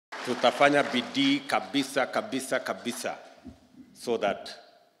tutafanya bidii kabisa, kabisa, kabisa, so that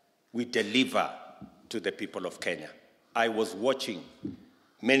we deliver to the people of Kenya. I was watching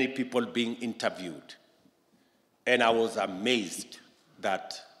many people being interviewed, and I was amazed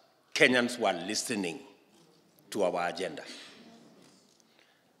that Kenyans were listening to our agenda.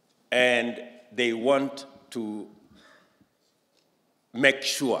 And they want to make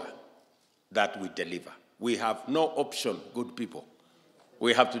sure that we deliver. We have no option, good people.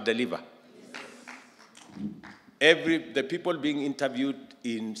 We have to deliver. The people being interviewed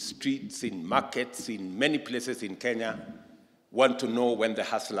in streets, in markets, in many places in Kenya want to know when the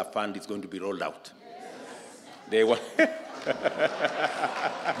Hustler Fund is going to be rolled out. They want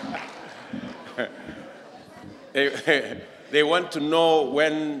they want to know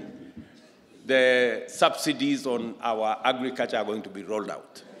when the subsidies on our agriculture are going to be rolled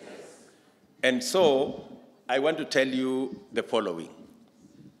out. And so I want to tell you the following.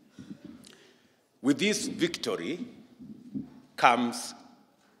 With this victory comes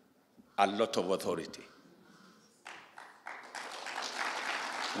a lot of authority.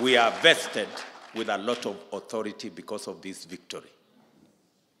 We are vested with a lot of authority because of this victory.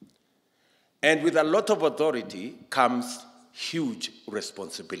 And with a lot of authority comes huge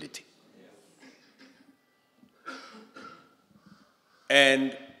responsibility.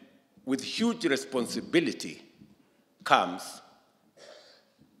 And with huge responsibility comes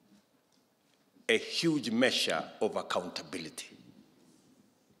a huge measure of accountability.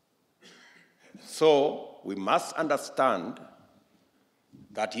 So we must understand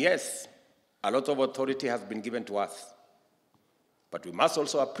that, yes, a lot of authority has been given to us, but we must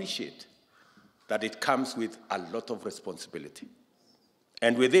also appreciate that it comes with a lot of responsibility,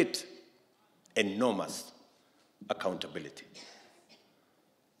 and with it, enormous accountability.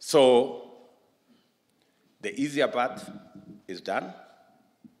 So the easier part is done.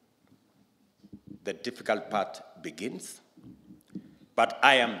 The difficult part begins. But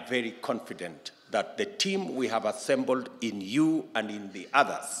I am very confident that the team we have assembled in you and in the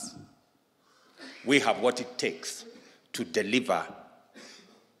others, we have what it takes to deliver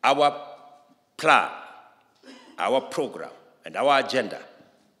our plan, our program, and our agenda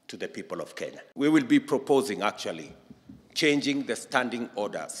to the people of Kenya. We will be proposing, actually, changing the standing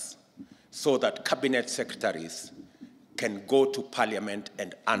orders so that cabinet secretaries can go to Parliament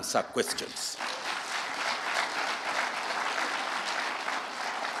and answer questions.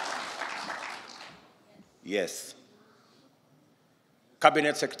 Yes.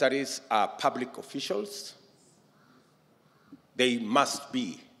 Cabinet secretaries are public officials. They must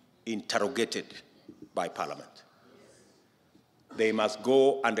be interrogated by Parliament. They must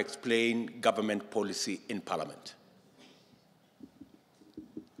go and explain government policy in Parliament.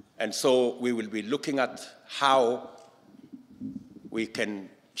 And so we will be looking at how we can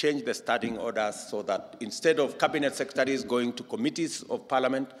change the standing orders so that instead of cabinet secretaries going to committees of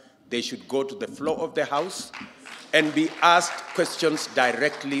Parliament, they should go to the floor of the House and be asked questions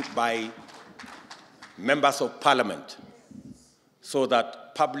directly by members of Parliament so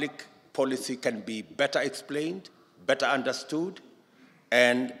that public policy can be better explained, better understood,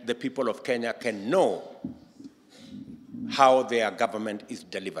 and the people of Kenya can know how their government is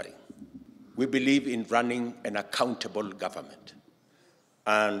delivering. We believe in running an accountable government,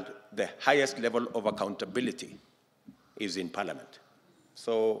 and the highest level of accountability is in Parliament.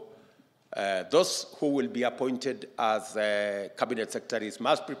 So those who will be appointed as cabinet secretaries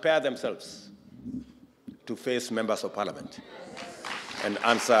must prepare themselves to face members of Parliament and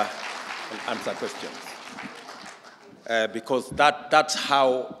answer questions. Because that's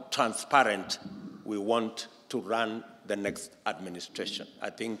how transparent we want to run the next administration. I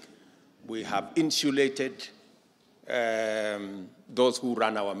think we have insulated those who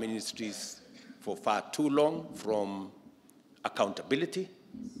run our ministries for far too long from accountability.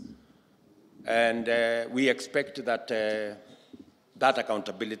 And we expect that that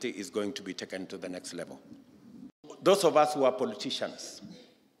accountability is going to be taken to the next level. Those of us who are politicians,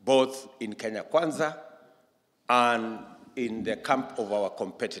 both in Kenya Kwanza and in the camp of our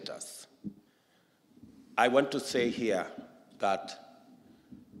competitors, I want to say here that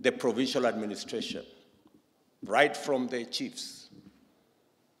the provincial administration, right from the chiefs,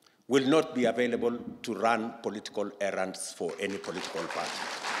 will not be available to run political errands for any political party.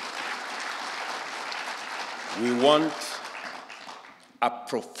 We want a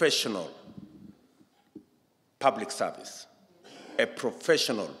professional public service, a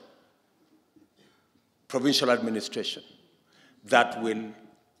professional provincial administration that will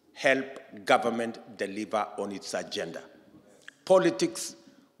help government deliver on its agenda. Politics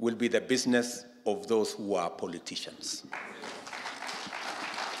will be the business of those who are politicians.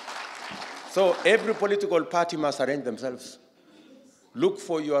 So every political party must arrange themselves. Look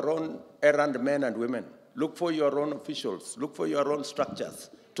for your own errand men and women. Look for your own officials. Look for your own structures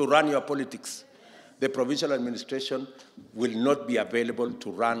to run your politics. The provincial administration will not be available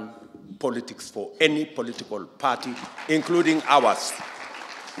to run politics for any political party, including ours.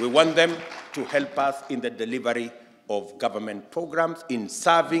 We want them to help us in the delivery of government programs, in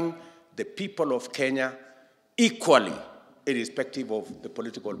serving the people of Kenya equally, irrespective of the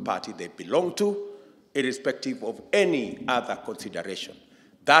political party they belong to, irrespective of any other consideration.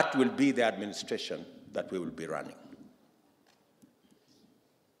 That will be the administration that we will be running.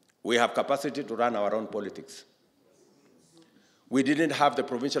 We have capacity to run our own politics. We didn't have the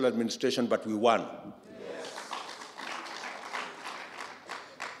provincial administration, but we won.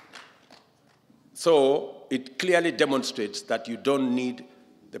 So it clearly demonstrates that you don't need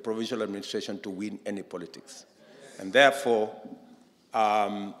the provincial administration to win any politics. And therefore,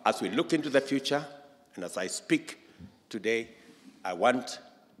 as we look into the future, and as I speak today, I want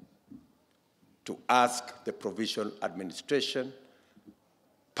to ask the provincial administration,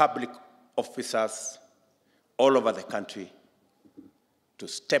 public officers all over the country to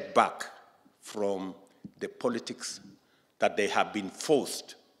step back from the politics that they have been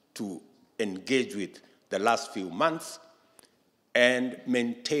forced to engage with the last few months and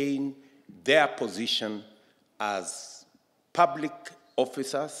maintain their position as public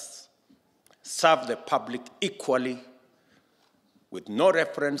officers, serve the public equally with no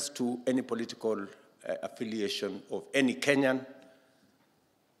reference to any political affiliation of any Kenyan.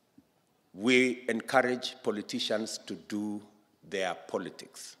 We encourage politicians to do their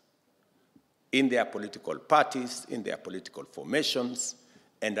politics in their political parties, in their political formations,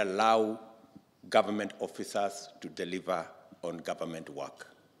 and allow government officers to deliver on government work.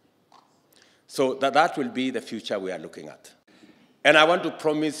 So that will be the future we are looking at. And I want to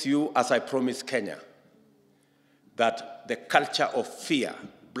promise you, as I promised Kenya, that the culture of fear,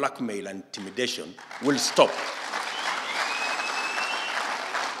 blackmail, and intimidation will stop.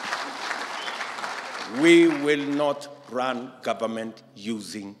 We will not run government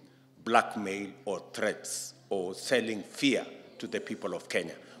using blackmail or threats or selling fear to the people of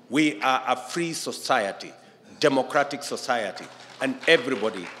Kenya. We are a free society, democratic society, and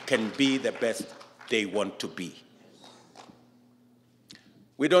everybody can be the best they want to be.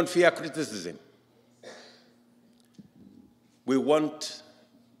 We don't fear criticism. We want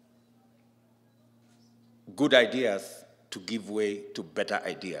good ideas to give way to better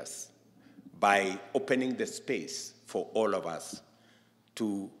ideas by opening the space for all of us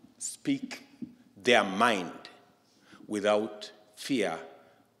to speak their mind without fear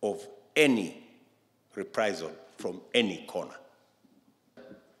of any reprisal from any corner.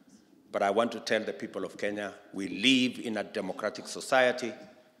 But I want to tell the people of Kenya, we live in a democratic society,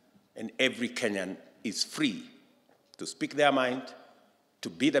 and every Kenyan is free to speak their mind, to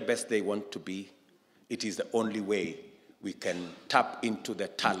be the best they want to be. It is the only way we can tap into the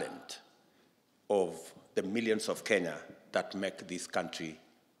talent of the millions of Kenya that make this country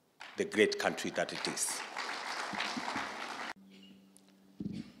the great country that it is.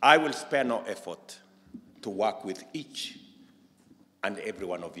 I will spare no effort to work with each and every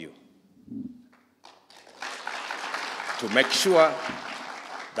one of you to make sure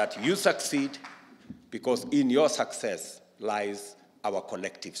that you succeed, because in your success lies our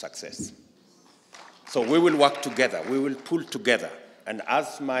collective success. So we will work together, we will pull together. And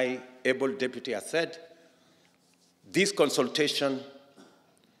as my able deputy has said, this consultation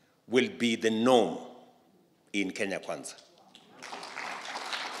will be the norm in Kenya Kwanza.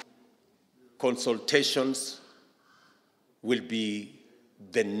 Consultations will be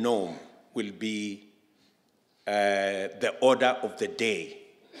the norm, will be the order of the day,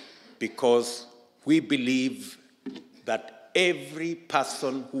 because we believe that every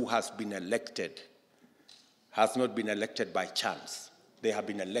person who has been elected has not been elected by chance. They have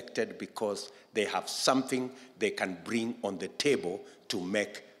been elected because they have something they can bring on the table to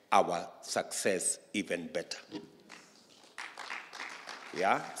make our success even better.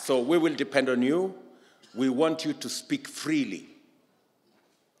 Yeah? So we will depend on you. We want you to speak freely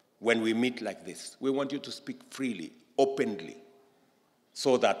when we meet like this. We want you to speak freely, openly,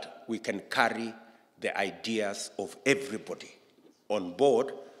 so that we can carry the ideas of everybody on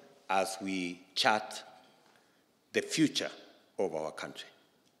board as we chart the future of our country.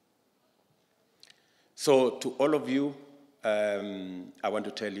 So to all of you, I want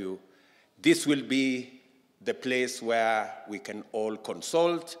to tell you, this will be the place where we can all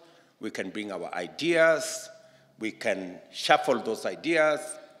consult, we can bring our ideas, we can shuffle those ideas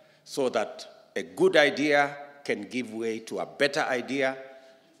so that a good idea can give way to a better idea,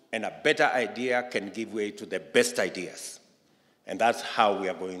 and a better idea can give way to the best ideas. And that's how we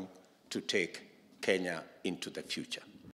are going to take Kenya into the future.